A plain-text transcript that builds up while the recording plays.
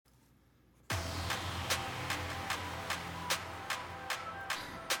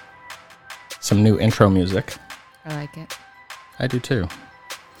some new intro music. I like it. I do too.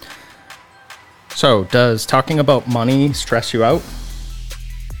 So, does talking about money stress you out?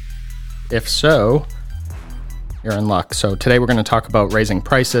 If so, you're in luck. So today we're going to talk about raising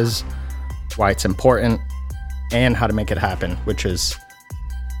prices, why it's important, and how to make it happen, which is,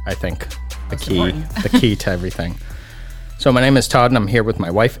 I think, the key to everything. So my name is Todd, and I'm here with my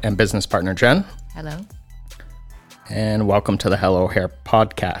wife and business partner, Jen. Hello. And welcome to the Hello Hair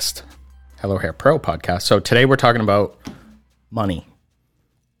podcast, Hello Hair Pro podcast. So today we're talking about money.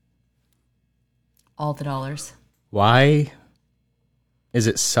 All the dollars. Why is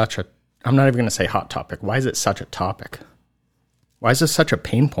it such a, I'm not even going to say hot topic. Why is it such a topic? Why is this such a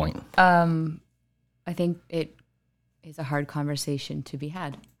pain point? I think it is a hard conversation to be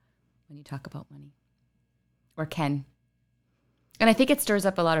had when you talk about money. Or can. And I think it stirs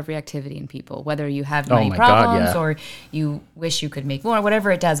up a lot of reactivity in people, whether you have money problems or you wish you could make more,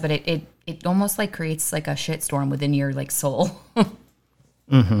 whatever it does. But it almost like creates like a shitstorm within your like soul.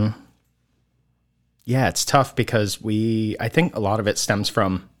 Mm-hmm. Yeah, it's tough because I think a lot of it stems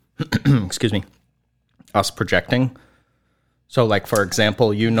from, excuse me, us projecting. So like, for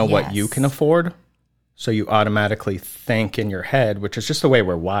example, you know what you can afford. So you automatically think in your head, which is just the way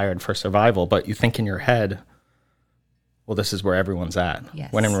we're wired for survival, but you think in your head, well, this is where everyone's at.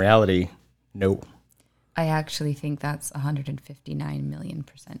 Yes. When in reality, no. I actually think that's 159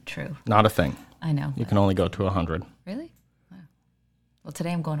 million% true. Not a thing. I know. You can only go to 100. Really? Wow. Well,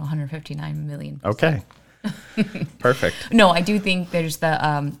 today I'm going to 159 million. Okay. Perfect. No, I do think there's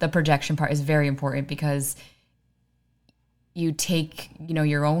the projection part is very important because you take,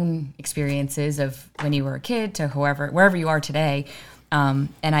 your own experiences of when you were a kid to wherever you are today. And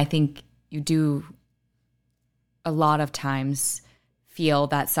I think you do a lot of times feel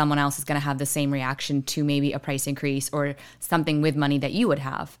that someone else is going to have the same reaction to maybe a price increase or something with money that you would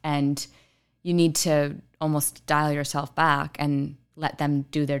have. And you need to almost dial yourself back and let them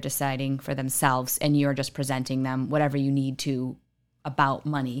do their deciding for themselves. And you're just presenting them whatever you need to about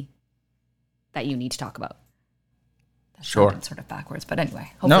money that you need to talk about. That's sure. Sort of backwards. But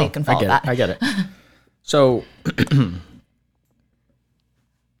anyway, hopefully you can follow that. I get it. So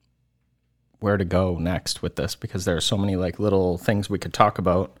where to go next with this? Because there are so many like little things we could talk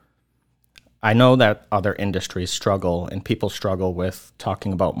about. I know that other industries struggle and people struggle with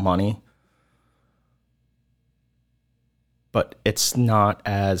talking about money, but it's not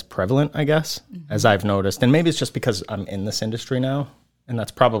as prevalent, I guess, as I've noticed. And maybe it's just because I'm in this industry now, and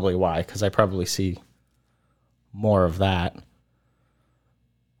that's probably why, because I probably see more of that.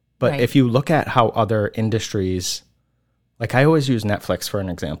 But if you look at how other industries, like I always use Netflix for an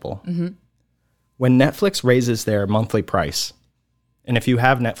example. Mm-hmm. When Netflix raises their monthly price, and if you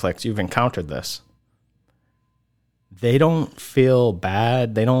have Netflix, you've encountered this, they don't feel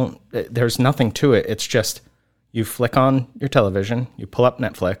bad. There's nothing to it. It's just you flick on your television, you pull up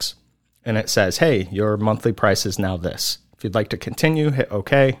Netflix, and it says, hey, your monthly price is now this. If you'd like to continue, hit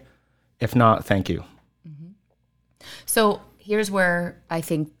OK. If not, thank you. Mm-hmm. So here's where I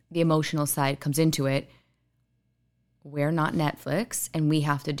think the emotional side comes into it. We're not Netflix, and we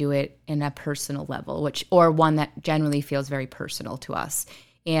have to do it in a personal level, or one that generally feels very personal to us.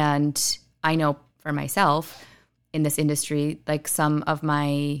 And I know for myself in this industry, like some of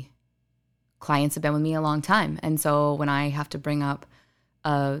my clients have been with me a long time. And so when I have to bring up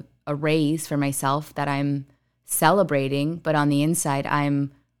a raise for myself that I'm celebrating, but on the inside,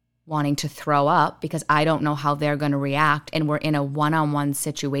 I'm wanting to throw up because I don't know how they're going to react. And we're in a one-on-one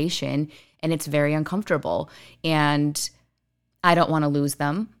situation and it's very uncomfortable. And I don't want to lose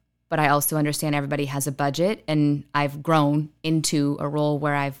them, but I also understand everybody has a budget. And I've grown into a role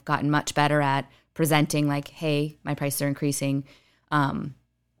where I've gotten much better at presenting like, hey, my prices are increasing,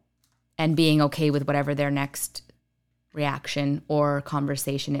 and being okay with whatever their next reaction or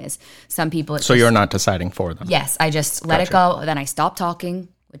conversation is. Some people... So you're not deciding for them? Yes, I just let it go. Then I stop talking,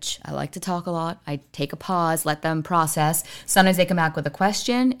 which I like to talk a lot. I take a pause, let them process. Sometimes they come back with a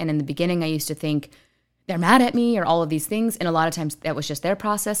question. And in the beginning, I used to think they're mad at me or all of these things. And a lot of times that was just their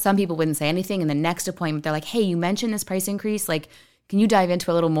process. Some people wouldn't say anything. And the next appointment, they're like, hey, you mentioned this price increase. Like, can you dive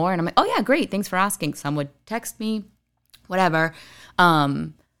into a little more? And I'm like, oh yeah, great. Thanks for asking. Some would text me, whatever.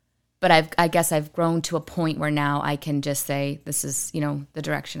 But I guess I've grown to a point where now I can just say, this is, the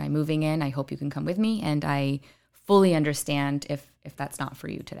direction I'm moving in. I hope you can come with me. And I fully understand if that's not for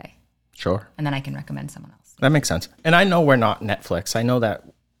you today. Sure. And then I can recommend someone else. That makes sense. And I know we're not Netflix. I know that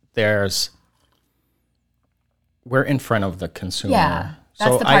we're in front of the consumer. Yeah.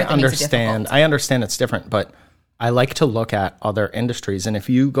 That's the part that makes it difficult. I understand it's different, but I like to look at other industries. And if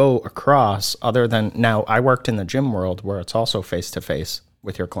you go across, other than now, I worked in the gym world where it's also face-to-face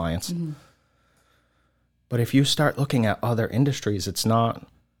with your clients. Mm-hmm. But if you start looking at other industries, it's not,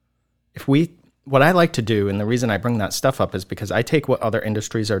 what I like to do, and the reason I bring that stuff up is because I take what other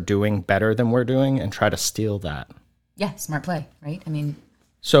industries are doing better than we're doing and try to steal that. Yeah, smart play, right? I mean,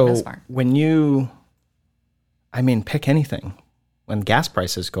 so smart. when pick anything. When gas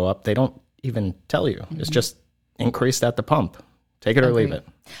prices go up, they don't even tell you. It's just increased at the pump. Take it or leave it.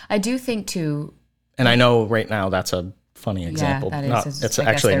 I do think too. And I know right now that's a funny example. Yeah, that is. It's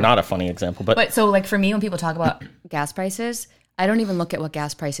actually not a funny example. But so like for me, when people talk about gas prices, I don't even look at what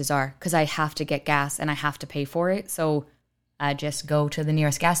gas prices are because I have to get gas and I have to pay for it. So I just go to the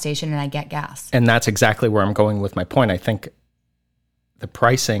nearest gas station and I get gas. And that's exactly where I'm going with my point. I think the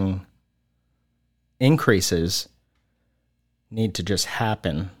pricing increases need to just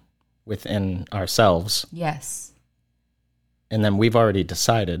happen within ourselves. Yes. And then we've already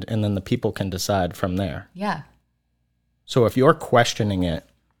decided, and then the people can decide from there. Yeah. So if you're questioning it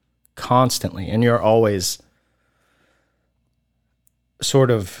constantly and you're always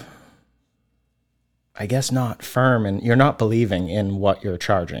sort of, I guess, not firm and you're not believing in what you're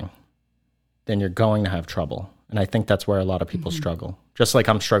charging, then you're going to have trouble. And I think that's where a lot of people struggle. Just like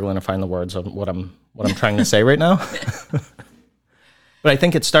I'm struggling to find the words of what I'm trying to say right now. But I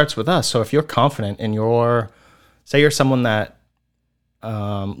think it starts with us. So if you're confident in say you're someone that,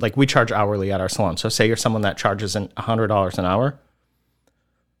 like we charge hourly at our salon. So say you're someone that charges $100 an hour.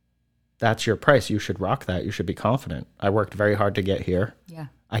 That's your price. You should rock that. You should be confident. I worked very hard to get here. Yeah.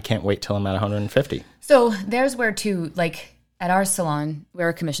 I can't wait till I'm at 150. So there's where too, like at our salon, we're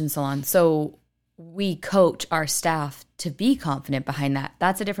a commission salon. So we coach our staff to be confident behind that.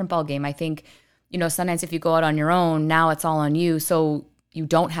 That's a different ballgame. I think, sometimes if you go out on your own, now it's all on you. So you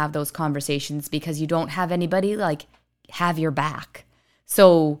don't have those conversations because you don't have anybody like have your back.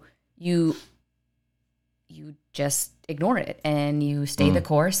 So you just ignore it and you stay the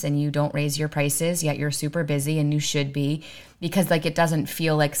course and you don't raise your prices, yet you're super busy and you should be, because like it doesn't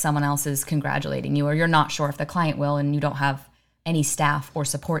feel like someone else is congratulating you, or you're not sure if the client will and you don't have any staff or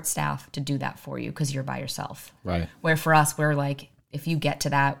support staff to do that for you because you're by yourself. Right. Where for us, we're like, if you get to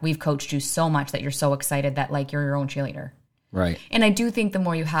that, we've coached you so much that you're so excited that like you're your own cheerleader. Right. And I do think the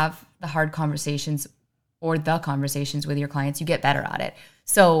more you have the hard conversations or the conversations with your clients, you get better at it.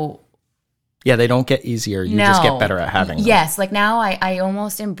 So yeah, they don't get easier. You just get better at having them. Yes. Like now I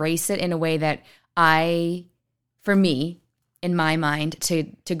almost embrace it in a way that for me, in my mind,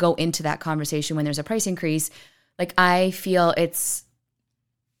 to go into that conversation when there's a price increase, like I feel it's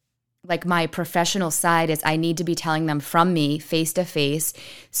like my professional side is I need to be telling them from me face to face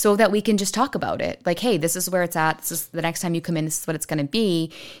so that we can just talk about it. Like, hey, this is where it's at. This is the next time you come in, this is what it's going to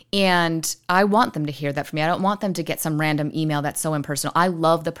be. And I want them to hear that from me. I don't want them to get some random email that's so impersonal. I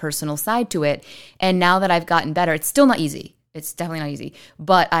love the personal side to it. And now that I've gotten better, it's still not easy. It's definitely not easy,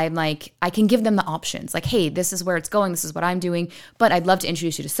 but I'm like, I can give them the options. Like, hey, this is where it's going. This is what I'm doing, but I'd love to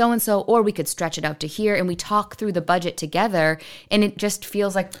introduce you to so-and-so, or we could stretch it out to here and we talk through the budget together. And it just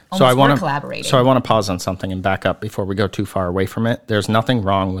feels like almost we're collaborating. So I want to pause on something and back up before we go too far away from it. There's nothing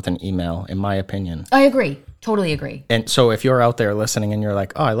wrong with an email, in my opinion. I agree. Totally agree. And so if you're out there listening and you're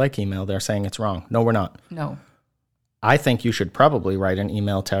like, oh, I like email, they're saying it's wrong. No, we're not. No. I think you should probably write an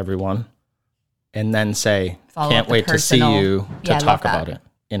email to everyone and then say, Follow can't wait to see you to talk about it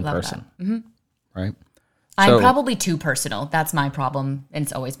in person. Mm-hmm. Right? I'm probably too personal. That's my problem. And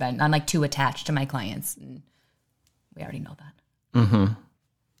it's always been. I'm like too attached to my clients. And we already know that. Mm-hmm.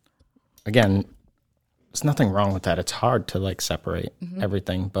 Again, there's nothing wrong with that. It's hard to like separate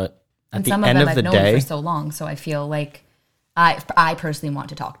everything. But at the end of the day, known for so long. So I feel like I personally want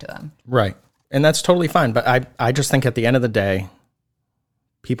to talk to them. Right. And that's totally fine. But I just think at the end of the day,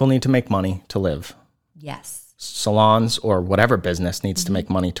 people need to make money to live. Yes. Salons or whatever business needs to make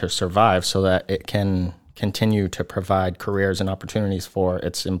money to survive so that it can continue to provide careers and opportunities for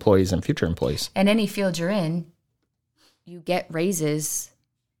its employees and future employees. And any field you're in, you get raises.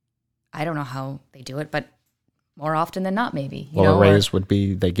 I don't know how they do it, but more often than not, maybe. A raise would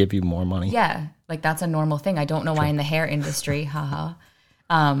be they give you more money. Yeah. Like that's a normal thing. I don't know why in the hair industry,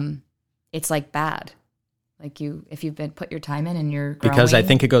 it's like bad. Like if you've been put your time in and you're growing. Because I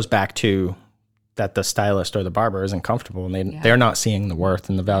think it goes back to that the stylist or the barber isn't comfortable and they're not seeing the worth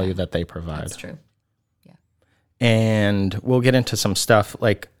and the value that they provide. That's true. Yeah. And we'll get into some stuff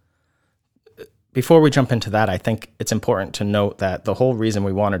like before we jump into that, I think it's important to note that the whole reason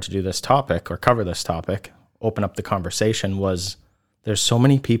we wanted to do this topic or cover this topic, open up the conversation, was there's so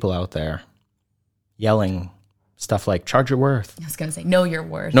many people out there yelling stuff like charge your worth. I was going to say know your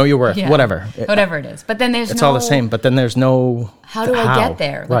worth. Know your worth, whatever. Whatever it is. But then it's all the same, but then there's no how do I get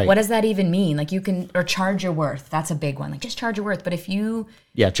there? Like, right. What does that even mean? Like you can, or charge your worth. That's a big one. Like just charge your worth. But if you...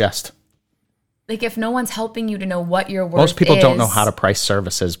 Yeah, just. Like if no one's helping you to know what your worth is. Most people don't know how to price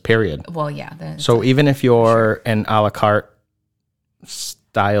services, period. Well, yeah. So even if you're an a la carte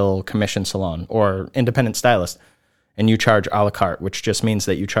style commission salon or independent stylist and you charge a la carte, which just means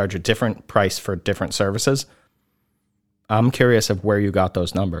that you charge a different price for different services, I'm curious of where you got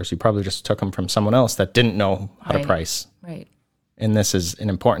those numbers. You probably just took them from someone else that didn't know how to price. Right. And this is an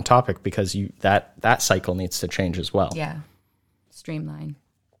important topic because that cycle needs to change as well. Yeah. Streamline.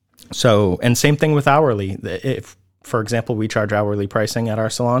 So, and same thing with hourly. If, for example, we charge hourly pricing at our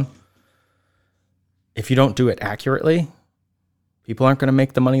salon, if you don't do it accurately, people aren't going to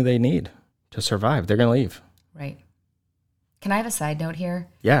make the money they need to survive. They're going to leave. Right. Can I have a side note here?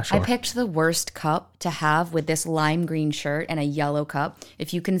 Yeah, sure. I picked the worst cup to have with this lime green shirt and a yellow cup.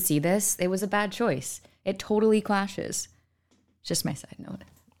 If you can see this, it was a bad choice. It totally clashes. Just my side note.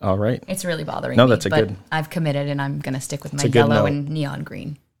 All right. It's really bothering me. No, that's but I've committed and I'm going to stick with my yellow note. and neon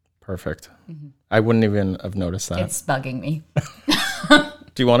green. Perfect. Mm-hmm. I wouldn't even have noticed that. It's bugging me.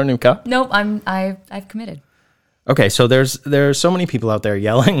 Do you want a new cup? Nope, I've committed. Okay, so there's so many people out there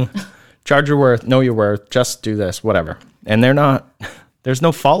yelling, charge your worth, know your worth, just do this, whatever. And there's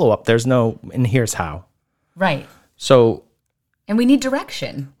no follow-up. And here's how. Right. So. And we need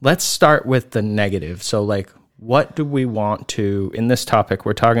direction. Let's start with the negative. So like, what do we want to, in this topic,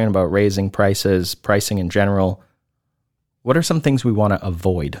 we're talking about raising prices, pricing in general. What are some things we want to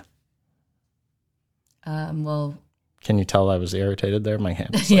avoid? Well, can you tell I was irritated there? My hand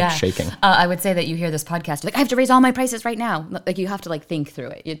was shaking. I would say that you hear this podcast, like I have to raise all my prices right now. Like you have to like think through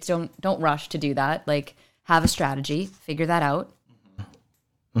it. It's don't rush to do that. Like have a strategy, figure that out.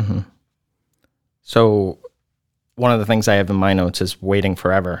 Mm-hmm. So one of the things I have in my notes is waiting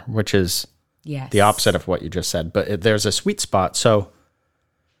forever, which is the opposite of what you just said. But there's a sweet spot. So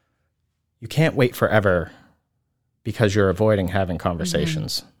you can't wait forever because you're avoiding having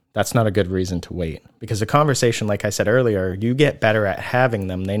conversations. Mm-hmm. That's not a good reason to wait because the conversation, like I said earlier, you get better at having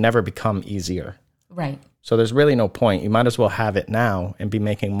them. They never become easier. Right. So there's really no point. You might as well have it now and be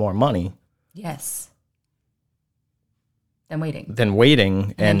making more money. Yes. Than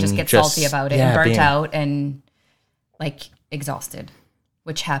waiting. And just get salty about it and burnt out and like exhausted,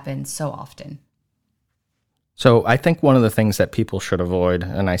 which happens so often. So I think one of the things that people should avoid,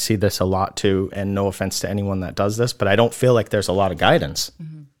 and I see this a lot too, and no offense to anyone that does this, but I don't feel like there's a lot of guidance.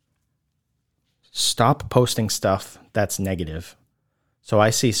 Mm-hmm. Stop posting stuff that's negative. So I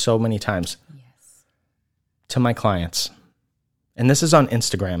see so many times to my clients, and this is on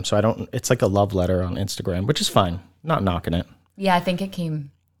Instagram, so it's like a love letter on Instagram, which is fine. Not knocking it. Yeah, I think it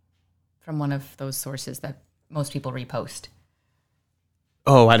came from one of those sources that most people repost.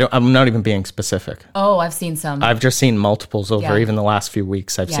 Oh, I'm not even being specific. Oh, I've seen some. I've just seen multiples over even the last few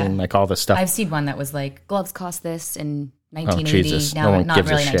weeks. I've seen like all this stuff. I've seen one that was like gloves cost this in 1980. Oh, Jesus. Now, not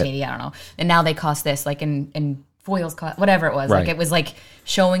really 1980. I don't know. And now they cost this, like in foils cost whatever it was. Right. Like it was like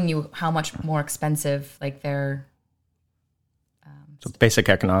showing you how much more expensive like their so basic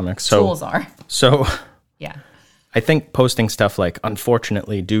economics. Tools are. So yeah. I think posting stuff like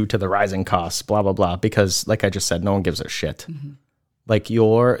unfortunately due to the rising costs, blah blah blah, because like I just said, no one gives a shit. Mm-hmm. Like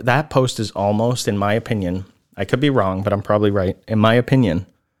that post is almost, in my opinion, I could be wrong, but I'm probably right. In my opinion,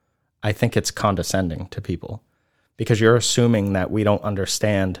 I think it's condescending to people because you're assuming that we don't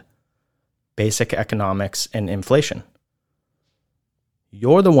understand basic economics and inflation.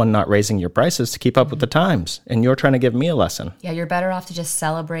 You're the one not raising your prices to keep up with the times, and you're trying to give me a lesson. Yeah, you're better off to just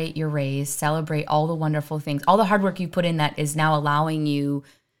celebrate your raise, celebrate all the wonderful things, all the hard work you put in that is now allowing you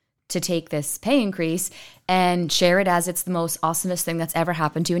to take this pay increase and share it as it's the most awesomest thing that's ever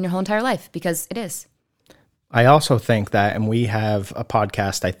happened to you in your whole entire life, because it is. I also think that, and we have a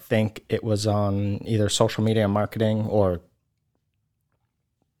podcast, I think it was on either social media and marketing or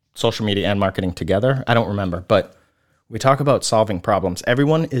social media and marketing together. I don't remember, but we talk about solving problems.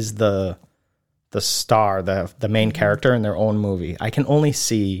 Everyone is the star, the main character in their own movie. I can only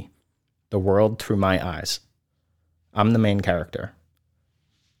see the world through my eyes. I'm the main character.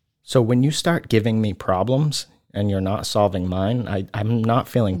 So when you start giving me problems and you're not solving mine, I'm not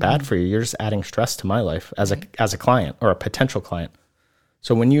feeling bad for you. You're just adding stress to my life as a client or a potential client.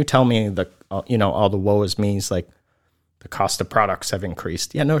 So when you tell me all the woe is me's, like the cost of products have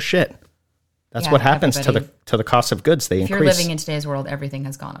increased. Yeah, no shit. That's what happens to the cost of goods. They increase. If you're living in today's world, everything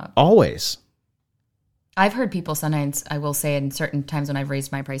has gone up. Always. I've heard people sometimes, I will say in certain times when I've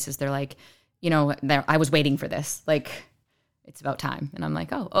raised my prices, they're like, I was waiting for this. Like, it's about time. And I'm like,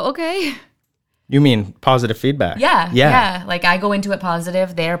 oh, okay. You mean positive feedback? Yeah. Like I go into it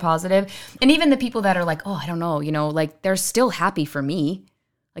positive, they're positive. And even the people that are like, oh, I don't know, like they're still happy for me.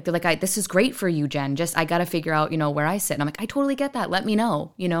 Like they're like, this is great for you, Jen. Just, I got to figure out, where I sit. And I'm like, I totally get that. Let me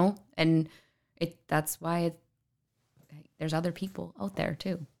know, and That's why there's other people out there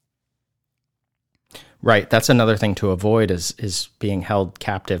too. Right. That's another thing to avoid is being held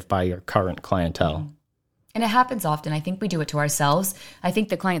captive by your current clientele. And it happens often. I think we do it to ourselves. I think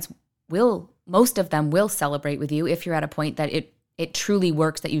the clients most of them will celebrate with you if you're at a point that it truly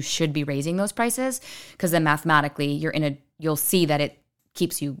works, that you should be raising those prices, because then mathematically you'll see that it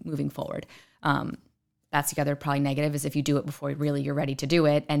keeps you moving forward. That's the other probably negative, is if you do it before really you're ready to do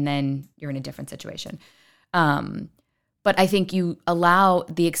it, and then you're in a different situation. But I think you allow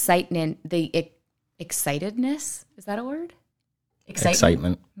the excitement, the excitedness, is that a word?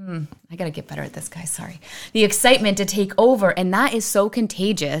 Excitement. I got to get better at this, guys. Sorry. The excitement to take over. And that is so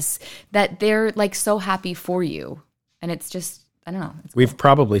contagious that they're like so happy for you. And it's just, I don't know. We've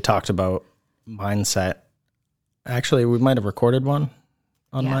probably talked about mindset. Actually, we might have recorded one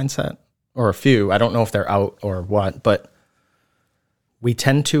on mindset, or a few. I don't know if they're out or what, but we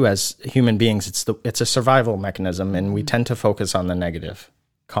tend to, as human beings, it's a survival mechanism, and we tend to focus on the negative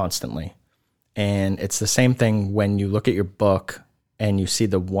constantly. And it's the same thing when you look at your book and you see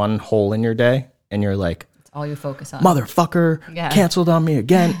the one hole in your day and you're like, it's all you focus on. Motherfucker, canceled on me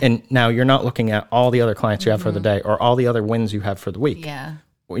again. And now you're not looking at all the other clients you have for the day or all the other wins you have for the week. Yeah.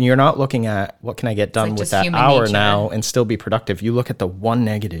 You're not looking at what can I get done with that hour now and still be productive. You look at the one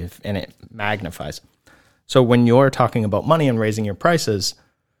negative and it magnifies. So when you're talking about money and raising your prices,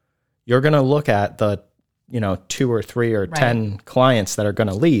 you're going to look at the, 2 or 3 or 10 clients that are going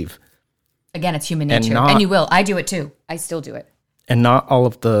to leave. Again, it's human nature. And you will. I do it too. I still do it. And not all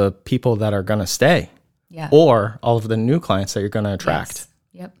of the people that are going to stay. Yeah. Or all of the new clients that you're going to attract. Yes.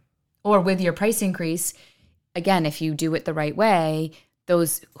 Yep. Or with your price increase, again, if you do it the right way,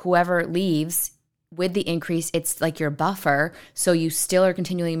 whoever leaves with the increase, it's like your buffer. So you still are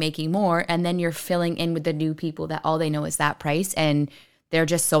continually making more, and then you're filling in with the new people that all they know is that price, and they're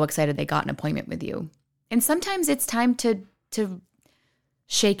just so excited they got an appointment with you. And sometimes it's time to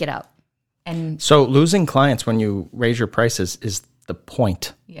shake it up. And so losing clients when you raise your prices is the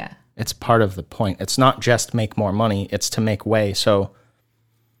point. Yeah. It's part of the point. It's not just make more money, it's to make way. So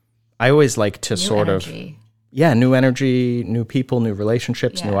I always like to new energy, new people, new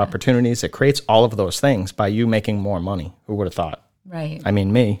relationships, new opportunities. It creates all of those things by you making more money. Who would have thought? Right. I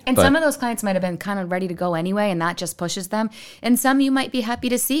mean, me. And some of those clients might have been kind of ready to go anyway, and that just pushes them. And some you might be happy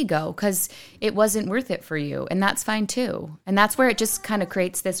to see go because it wasn't worth it for you, and that's fine too. And that's where it just kind of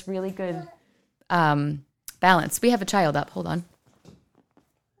creates this really good balance. We have a child up. Hold on.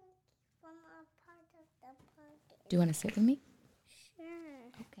 Do you want to sit with me?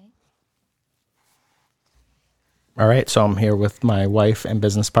 Okay. All right, so I'm here with my wife and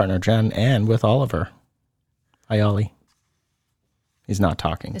business partner, Jen, and with Oliver. Hi, Ollie. He's not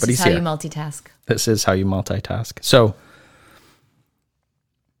talking, but he's here. This is how you multitask. This is how you multitask. So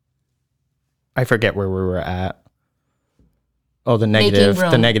I forget where we were at. Oh, the negative. Making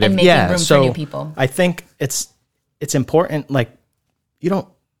room, the negative. and making room for new people. I think it's important. Like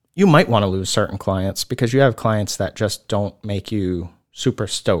you might want to lose certain clients because you have clients that just don't make you super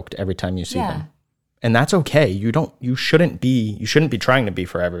stoked every time you see them. And that's okay. You shouldn't be trying to be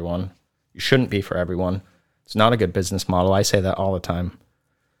for everyone. You shouldn't be for everyone. It's not a good business model. I say that all the time.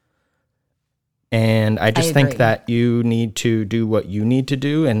 And I just think that you need to do what you need to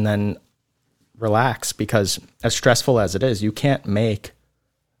do and then relax, because as stressful as it is, you can't make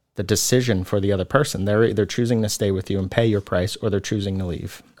the decision for the other person. They're either choosing to stay with you and pay your price, or they're choosing to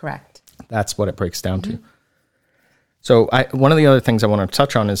leave. Correct. That's what it breaks down to. So one of the other things I want to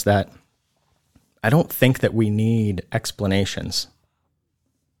touch on is that I don't think that we need explanations.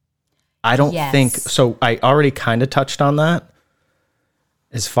 I don't think so. I already kind of touched on that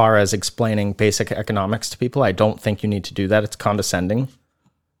as far as explaining basic economics to people. I don't think you need to do that. It's condescending.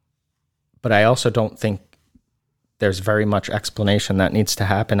 But I also don't think there's very much explanation that needs to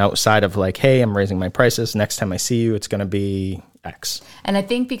happen outside of like, hey, I'm raising my prices. Next time I see you, it's going to be X. And I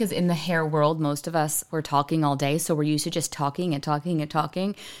think because in the hair world, most of us, we're talking all day. So we're used to just talking and talking and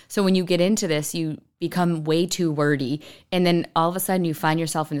talking. So when you get into this, you become way too wordy. And then all of a sudden you find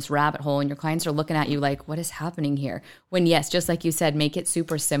yourself in this rabbit hole and your clients are looking at you like, what is happening here? When yes, just like you said, make it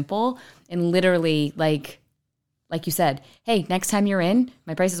super simple and literally like you said, hey, next time you're in,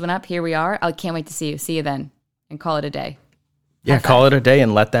 my prices went up. Here we are. I can't wait to see you. See you then. And call it a day. Yeah, call it a day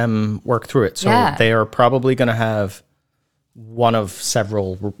and let them work through it. So they are probably going to have one of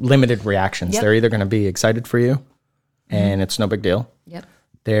several limited reactions. They're either going to be excited for you and it's no big deal. Yep.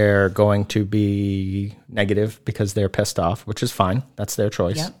 They're going to be negative because they're pissed off, which is fine. That's their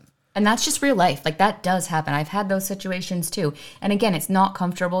choice. Yep. And that's just real life. Like that does happen. I've had those situations too. And again, it's not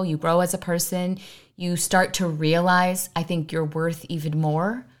comfortable. You grow as a person. You start to realize, I think, you're worth even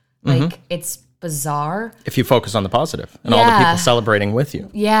more. Like bizarre. If you focus on the positive and all the people celebrating with you.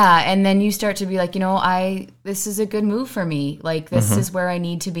 Yeah. And then you start to be like, this is a good move for me. Like, this is where I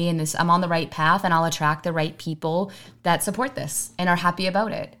need to be in this. I'm on the right path, and I'll attract the right people that support this and are happy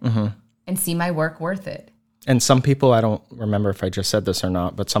about it and see my work worth it. And some people, I don't remember if I just said this or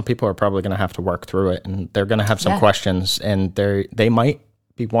not, but some people are probably going to have to work through it, and they're going to have some questions, and they might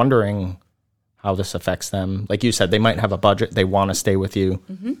be wondering how this affects them. Like you said, they might have a budget. They want to stay with you.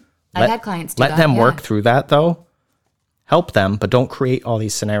 I've had clients do let them work through that, though. Help them, but don't create all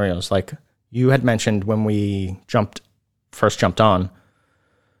these scenarios. Like you had mentioned when we first jumped on,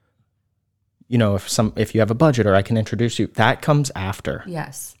 if you have a budget or I can introduce you, that comes after.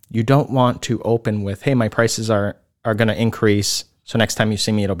 Yes. You don't want to open with, hey, my prices are going to increase, so next time you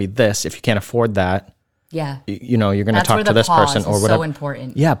see me, it'll be this. If you can't afford that, you're going to talk to this person or whatever. So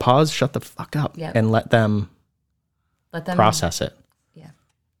important. Yeah, pause, shut the fuck up, and let them process it. Yeah.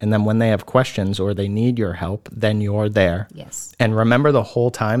 And then when they have questions or they need your help, then you're there. Yes. And remember the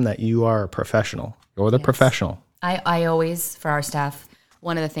whole time that you are a professional. You're the professional. I always, for our staff,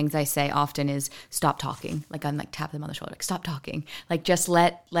 one of the things I say often is stop talking. Like I'm like tap them on the shoulder, like stop talking. Like just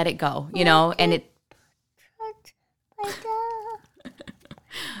let it go, and it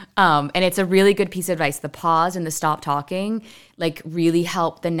and it's a really good piece of advice. The pause and the stop talking like really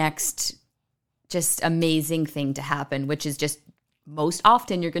help the next just amazing thing to happen, which is just most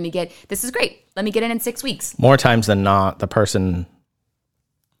often you're going to get, this is great. Let me get in 6 weeks. More times than not, the person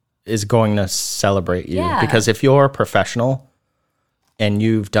is going to celebrate you because if you're a professional and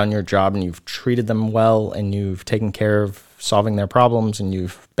you've done your job and you've treated them well and you've taken care of solving their problems and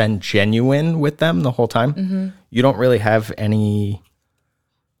you've been genuine with them the whole time, you don't really have anything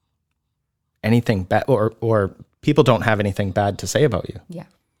bad or people don't have anything bad to say about you. Yeah.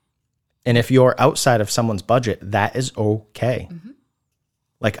 And if you're outside of someone's budget, that is okay.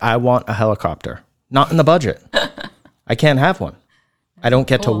 Like I want a helicopter, not in the budget. I can't have one. I don't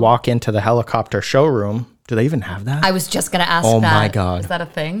get to walk into the helicopter showroom. Do they even have that? I was just going to ask that. Oh my God. Is that a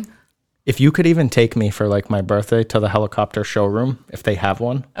thing? If you could even take me for like my birthday to the helicopter showroom, if they have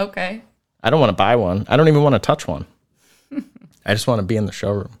one. Okay. I don't want to buy one. I don't even want to touch one. I just want to be in the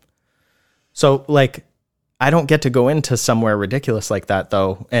showroom. So like, I don't get to go into somewhere ridiculous like that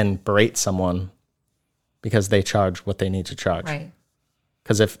though and berate someone because they charge what they need to charge. Right.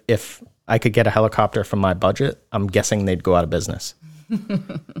 Because if I could get a helicopter from my budget, I'm guessing they'd go out of business.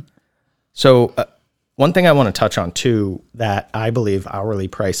 So one thing I want to touch on too that I believe hourly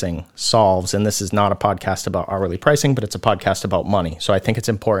pricing solves, and this is not a podcast about hourly pricing, but it's a podcast about money. So I think it's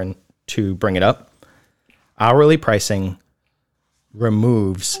important to bring it up. Hourly pricing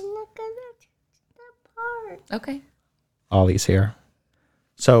removes... Okay. Ollie's here.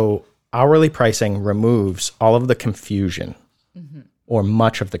 So hourly pricing removes all of the confusion or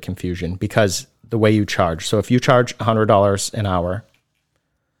much of the confusion because the way you charge. So if you charge $100 an hour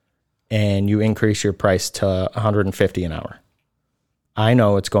and you increase your price to $150 an hour, I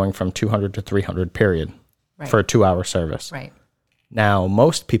know it's going from $200 to $300 period for a 2-hour service. Right. Now,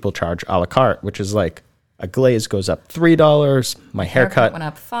 most people charge a la carte, which is like a glaze goes up $3. My haircut went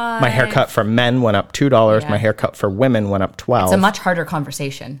up $5. My haircut for men went up $2. My haircut for women went up $12. It's a much harder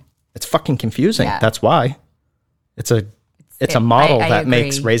conversation. It's fucking confusing. Yeah. That's why. It's a model that agree.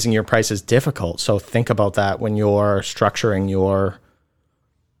 makes raising your prices difficult. So think about that when you're structuring your,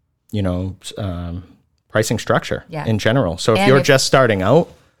 pricing structure in general. So if you're just starting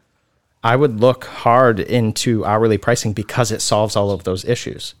out, I would look hard into hourly pricing because it solves all of those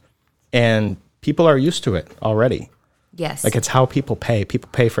issues. And people are used to it already. Yes. Like it's how people pay. People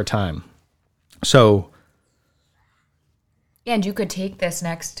pay for time. So. And you could take this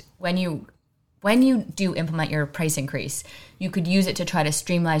next, when you do implement your price increase, you could use it to try to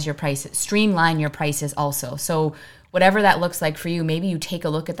streamline your prices also. So whatever that looks like for you, maybe you take a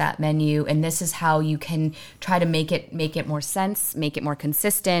look at that menu and this is how you can try to make it more sense, make it more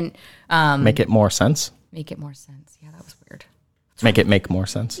consistent. Make it more sense? Make it more sense. Yeah, that was weird. Make it make more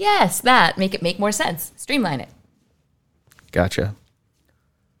sense? Yes, that. Make it make more sense. Streamline it. Gotcha.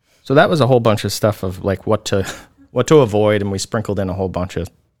 So that was a whole bunch of stuff of like what to avoid, and we sprinkled in a whole bunch of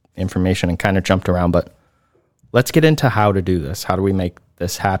information and kind of jumped around, but let's get into how to do this. How do we make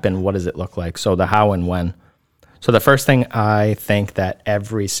this happen? What does it look like? So the how and when. So the first thing I think that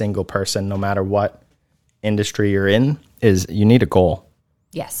every single person, no matter what industry you're in, is you need a goal.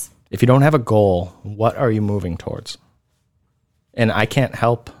 Yes. If you don't have a goal, what are you moving towards? And I can't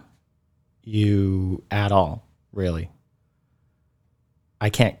help you at all, really. I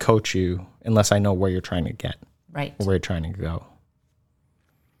can't coach you unless I know where you're trying to get. Right. Or where you're trying to go.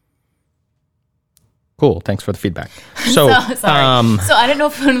 Cool. Thanks for the feedback. So, sorry. So I don't know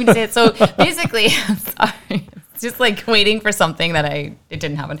if you want me to say it. So basically, I'm sorry. It's just like waiting for something that it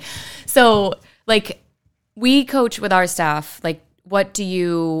didn't happen. So like we coach with our staff, like, what do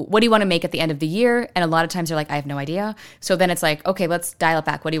you want to make at the end of the year? And a lot of times they're like, I have no idea. So then it's like, okay, let's dial it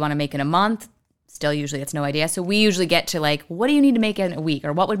back. What do you want to make in a month? Still, usually it's no idea. So we usually get to like, what do you need to make in a week?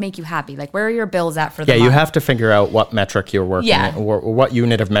 Or what would make you happy? Like, where are your bills at for the month? You have to figure out what metric you're working at, or what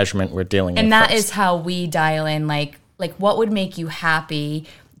unit of measurement we're dealing with. And that is how we dial in, like what would make you happy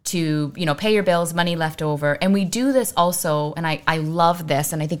to, pay your bills, money left over. And we do this also, and I love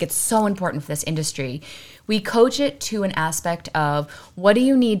this, and I think it's so important for this industry. We coach it to an aspect of, what do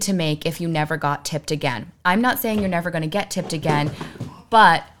you need to make if you never got tipped again? I'm not saying you're never going to get tipped again,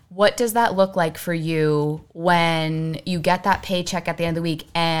 but what does that look like for you when you get that paycheck at the end of the week?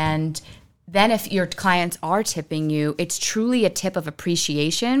 And then if your clients are tipping you, it's truly a tip of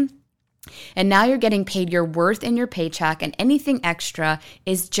appreciation. And now you're getting paid your worth in your paycheck, and anything extra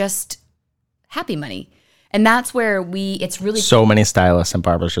is just happy money. And that's where it's really... So many stylists and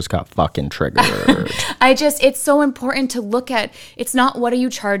barbers just got fucking triggered. It's so important to look at, it's not what are you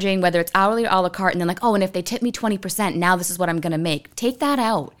charging, whether it's hourly or a la carte, and then like, oh, and if they tip me 20%, now this is what I'm going to make. Take that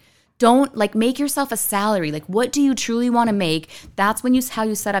out. Don't make yourself a salary. Like, what do you truly want to make? That's how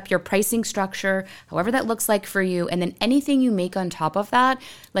you set up your pricing structure, however that looks like for you. And then anything you make on top of that,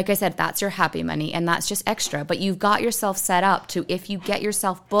 like I said, that's your happy money, and that's just extra. But you've got yourself set up to, if you get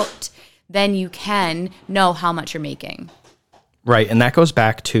yourself booked, then you can know how much you're making. Right. And that goes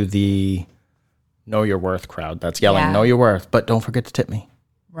back to the know your worth crowd that's yelling, know your worth, but don't forget to tip me.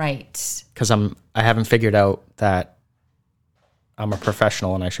 Right. Because I haven't figured out that I'm a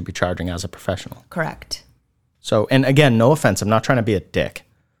professional and I should be charging as a professional. Correct. So, and again, no offense, I'm not trying to be a dick.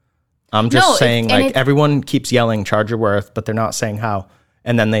 I'm just saying, everyone keeps yelling, charge your worth, but they're not saying how.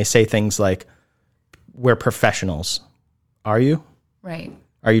 And then they say things like, we're professionals. Are you? Right.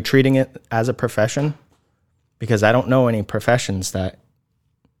 Are you treating it as a profession? Because I don't know any professions that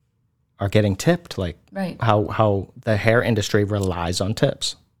are getting tipped, like how the hair industry relies on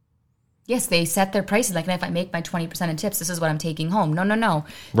tips. Yes, they set their prices. Like, if I make my 20% in tips, this is what I'm taking home. No.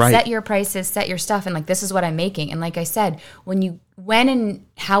 Right. Set your prices, set your stuff, and this is what I'm making. And like I said, when and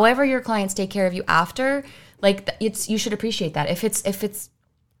however your clients take care of you after, you should appreciate that. If it's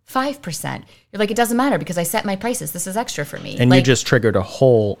 5%, you're like, it doesn't matter because I set my prices. This is extra for me. And you just triggered a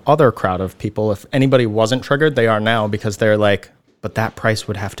whole other crowd of people. If anybody wasn't triggered, they are now, because they're like, but that price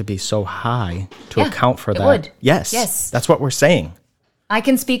would have to be so high to account for that. It would. Yes. That's what we're saying. I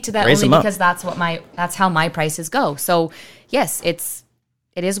can speak to that only because that's how my prices go. So yes, it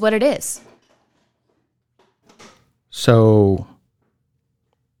is what it is. So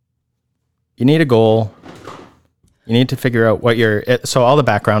you need a goal. You need to figure out so all the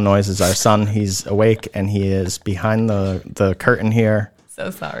background noise is our son. He's awake and he is behind the curtain here. So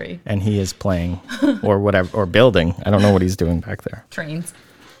sorry. And he is playing or whatever, or building. I don't know what he's doing back there. Trains.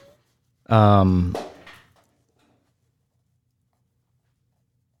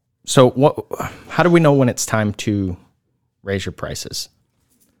 So how do we know when it's time to raise your prices?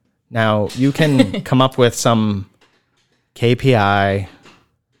 Now, you can come up with some KPI.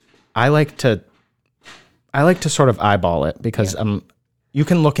 I like to sort of eyeball it because you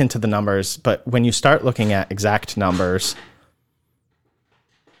can look into the numbers, but when you start looking at exact numbers,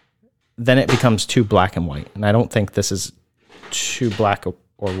 then it becomes too black and white. And I don't think this is too black or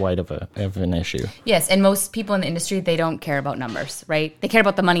white of an issue. Yes, and most people in the industry, they don't care about numbers, right? They care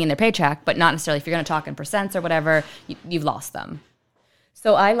about the money in their paycheck, but not necessarily if you're going to talk in percents or whatever, you've lost them.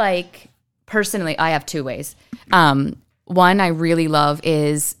 So personally, I have two ways. One I really love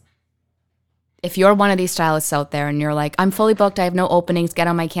is, if you're one of these stylists out there and you're like, I'm fully booked, I have no openings, get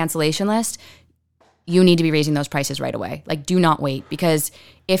on my cancellation list, you need to be raising those prices right away. Do not wait, because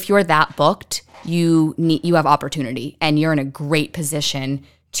if you're that booked, you have opportunity and you're in a great position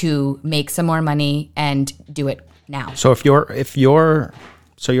to make some more money and do it now. So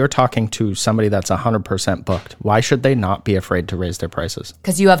you're talking to somebody that's 100% booked, why should they not be afraid to raise their prices?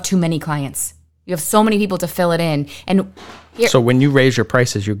 Because you have too many clients. You have so many people to fill it in. And so when you raise your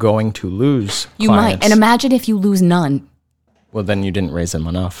prices, you're going to lose clients. You might. And imagine if you lose none. Well, then you didn't raise them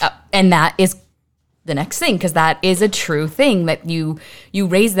enough. And that is the next thing, because that is a true thing, that you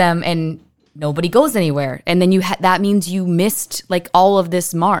raise them and nobody goes anywhere. And then that means you missed all of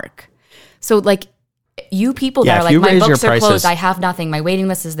this mark. So you people that are my books are closed, I have nothing, my waiting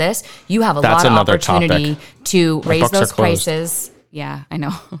list is this, you have a lot of opportunity to raise those prices. Yeah, I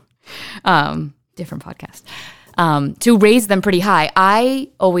know. Different podcast. To raise them pretty high. I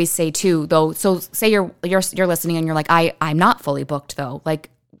always say too, though, so say you're listening and you're like, I'm not fully booked though.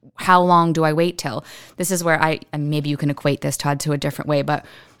 how long do I wait till? This is where and maybe you can equate this, Todd, to a different way, but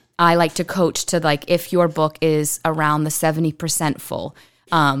I like to coach to like, if your book is around the 70% full,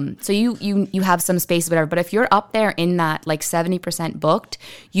 so you have some space, whatever, but if you're up there in that like 70% booked,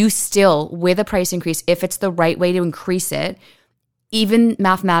 you still, with a price increase, if it's the right way to increase it, even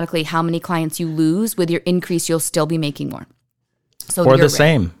mathematically, how many clients you lose with your increase, you'll still be making more. So or the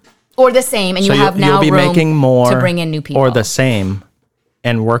same. Or the same, and so you have now you'll be room making more to bring in new people. Or the same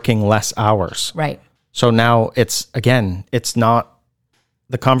and working less hours. Right. So now it's not,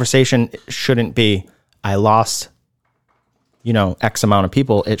 the conversation shouldn't be, I lost, X amount of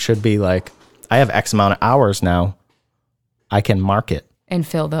people. It should be like, I have X amount of hours now. I can market. And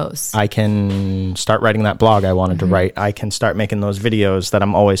fill those. I can start writing that blog I wanted to write. I can start making those videos that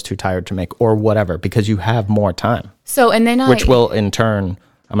I'm always too tired to make or whatever, because you have more time. So, and then which will in turn,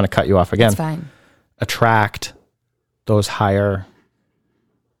 I'm going to cut you off again. That's fine. Attract those higher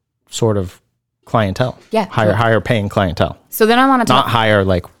sort of clientele. Yeah. Higher paying clientele. So then I want to talk. Not higher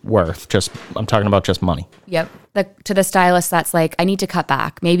like worth, I'm talking about just money. Yep. To the stylist that's like, I need to cut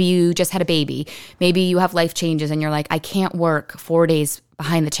back. Maybe you just had a baby. Maybe you have life changes and you're like, I can't work 4 days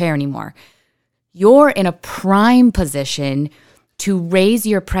behind the chair anymore. You're in a prime position to raise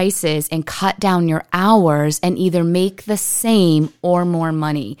your prices and cut down your hours and either make the same or more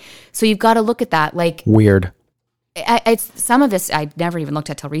money. So you've got to look at that like weird. It's some of this I never even looked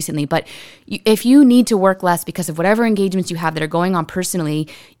at till recently, but if you need to work less because of whatever engagements you have that are going on personally,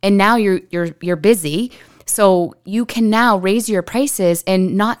 and now you're busy, so you can now raise your prices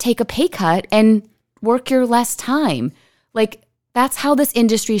and not take a pay cut and work your less time. Like, that's how this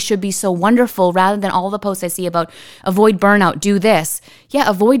industry should be so wonderful, rather than all the posts I see about avoid burnout, do this. Yeah,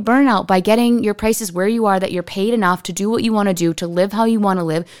 avoid burnout by getting your prices where you are, that you're paid enough to do what you want to do, to live how you want to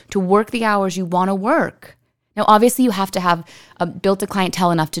live, to work the hours you want to work. Now, obviously, you have to have built a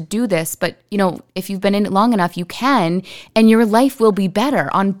clientele enough to do this, but, if you've been in it long enough, you can, and your life will be better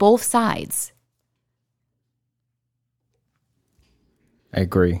on both sides. I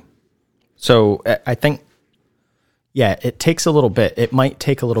agree. So I think, it takes a little bit. It might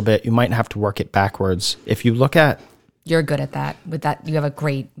take a little bit. You might have to work it backwards. If you look at... You're good at that. With that, you have a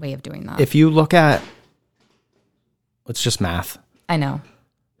great way of doing that. If you look at... It's just math. I know.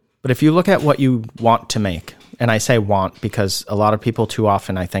 But if you look at what you want to make, and I say want because a lot of people too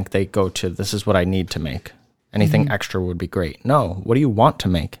often, I think they go to, this is what I need to make. Anything extra would be great. No, what do you want to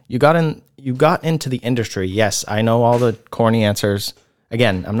make? You got into the industry. Yes, I know all the corny answers.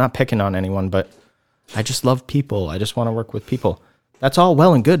 Again, I'm not picking on anyone, but I just love people. I just want to work with people. That's all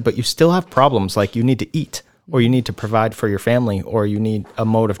well and good, but you still have problems like you need to eat, or you need to provide for your family, or you need a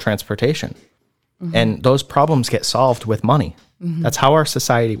mode of transportation. And those problems get solved with money. That's how our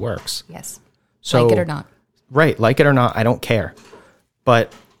society works. Yes. So, like it or not. Right. Like it or not, I don't care.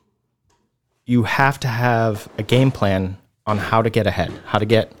 But you have to have a game plan on how to get ahead, how to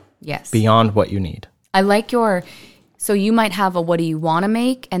get beyond what you need. I like so you might have a what do you want to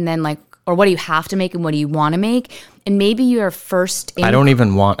make, and then like, or what do you have to make and what do you want to make? And maybe your first... I don't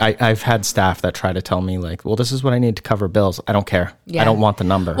even want... I've had staff that try to tell me like, well, this is what I need to cover bills. I don't care. Yeah. I don't want the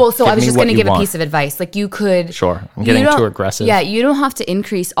number. Well, so I was just going to give a piece of advice. Like you could... Sure. I'm getting too aggressive. Yeah, you don't have to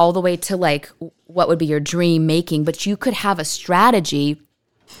increase all the way to like what would be your dream making, but you could have a strategy...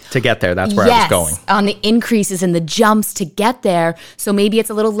 To get there, that's where I was going. On the increases and the jumps to get there. So maybe it's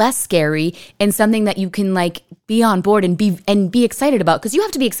a little less scary and something that you can like be on board and be excited about, because you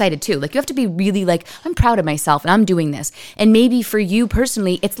have to be excited too. Like you have to be really like, I'm proud of myself and I'm doing this. And maybe for you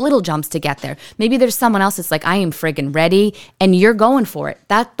personally, it's little jumps to get there. Maybe there's someone else that's like, I am friggin' ready, and you're going for it.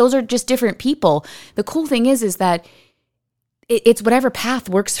 Those are just different people. The cool thing is that it's whatever path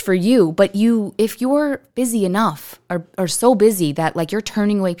works for you, but if you're busy enough or so busy that like you're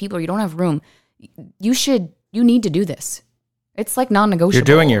turning away people or you don't have room, you need to do this. It's like non-negotiable.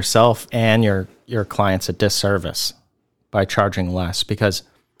 You're doing yourself and your clients a disservice by charging less, because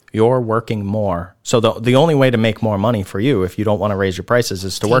you're working more. So the only way to make more money for you, if you don't want to raise your prices,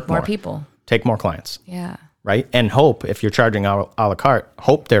 is to work more. More people. Take more clients. Yeah. Right? And hope, if you're charging a la carte,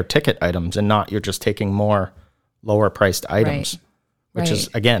 hope they're ticket items and not you're just taking more lower priced items, which is,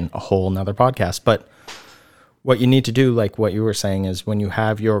 again, a whole nother podcast. But what you need to do, like what you were saying, is when you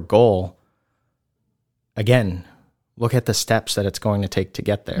have your goal, again, look at the steps that it's going to take to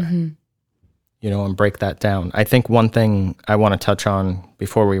get there, and break that down. I think one thing I want to touch on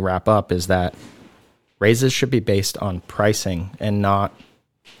before we wrap up is that raises should be based on pricing and not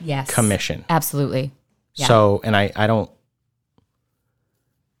commission. Absolutely. Yeah. So, and I don't,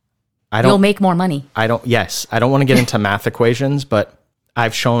 you'll make more money. I don't want to get into math equations, but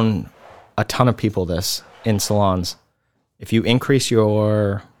I've shown a ton of people this in salons. If you increase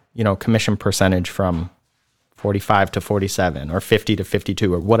your commission percentage from 45 to 47 or 50 to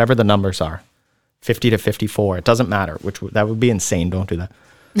 52 or whatever the numbers are, 50 to 54. It doesn't matter, that would be insane. Don't do that.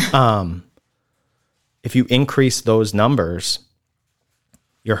 If you increase those numbers,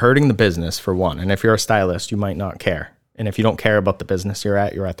 you're hurting the business for one. And if you're a stylist, you might not care. And if you don't care about the business you're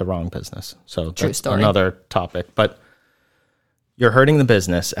at the wrong business. So that's another topic. But you're hurting the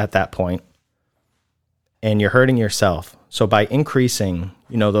business at that point, and you're hurting yourself. So by increasing,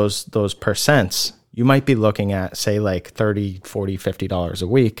 those percents, you might be looking at, say, like $30, $40, $50 a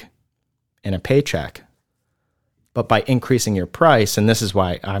week in a paycheck. But by increasing your price, and this is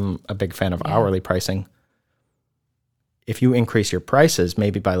why I'm a big fan of hourly pricing, if you increase your prices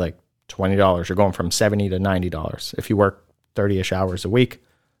maybe by like $20, you're going from $70 to $90. If you work 30-ish hours a week,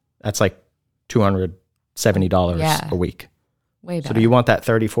 that's like $270 a week. Way better. So do you want that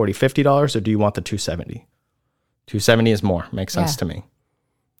 $30, $40, $50, or do you want the $270? $270 is more. Makes sense to me.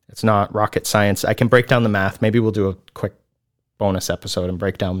 It's not rocket science. I can break down the math. Maybe we'll do a quick bonus episode and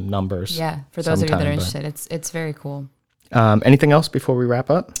break down numbers. Yeah, for those of you that are interested, it's very cool. Anything else before we wrap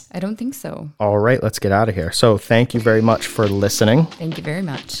up? I don't think so. All right, let's get out of here. So thank you very much for listening. Thank you very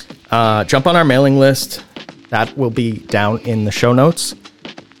much. Jump on our mailing list. That will be down in the show notes.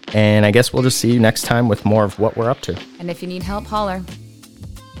 And I guess we'll just see you next time with more of what we're up to. And if you need help, holler.